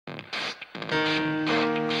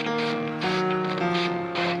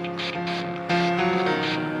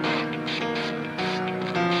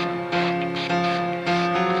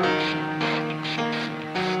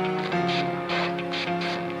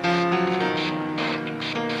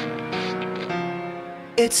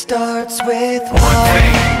It starts with one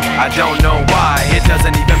thing, I don't know why. It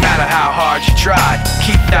doesn't even matter how hard you try.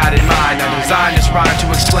 Keep that in mind. I designed this rhyme to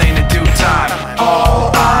explain in due time.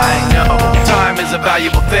 All I know, time is a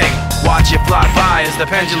valuable thing. Watch it fly by as the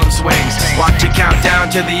pendulum swings. Watch it count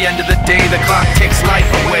down to the end of the day. The clock takes life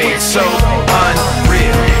away. It's so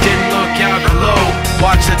unreal. Didn't look out below.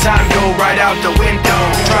 Watch the time go right out the window.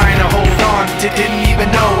 Trying to hold on to didn't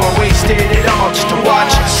even know, or wasted it all just to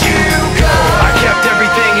watch you go. I kept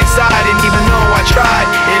everything inside, and even though I tried,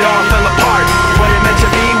 it all fell apart. What it meant to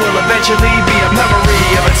be will eventually be a memory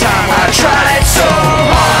of a time when I tried so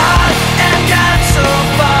hard and got so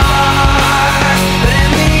far, but in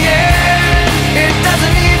the end, it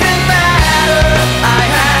doesn't even matter. I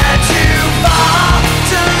had to fall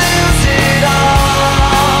to lose it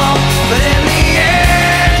all, but in the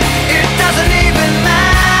end, it doesn't even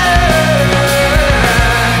matter.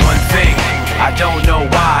 One thing, I don't know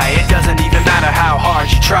why. It doesn't even matter how hard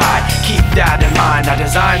you try. Keep that in mind. I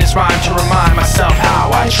designed this rhyme to remind myself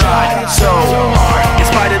how I tried so hard. In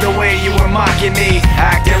spite of the way you were mocking me,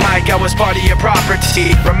 acting like I was part of your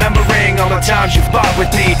property, remembering all the times you fought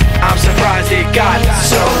with me, I'm surprised it got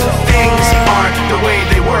so. Things aren't the way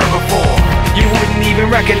they were before. You wouldn't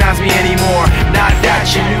even recognize me anymore. Not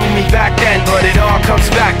that you knew me back then, but it all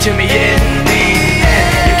comes back to me in the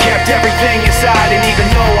end. You kept everything inside, and even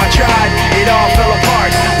though I tried,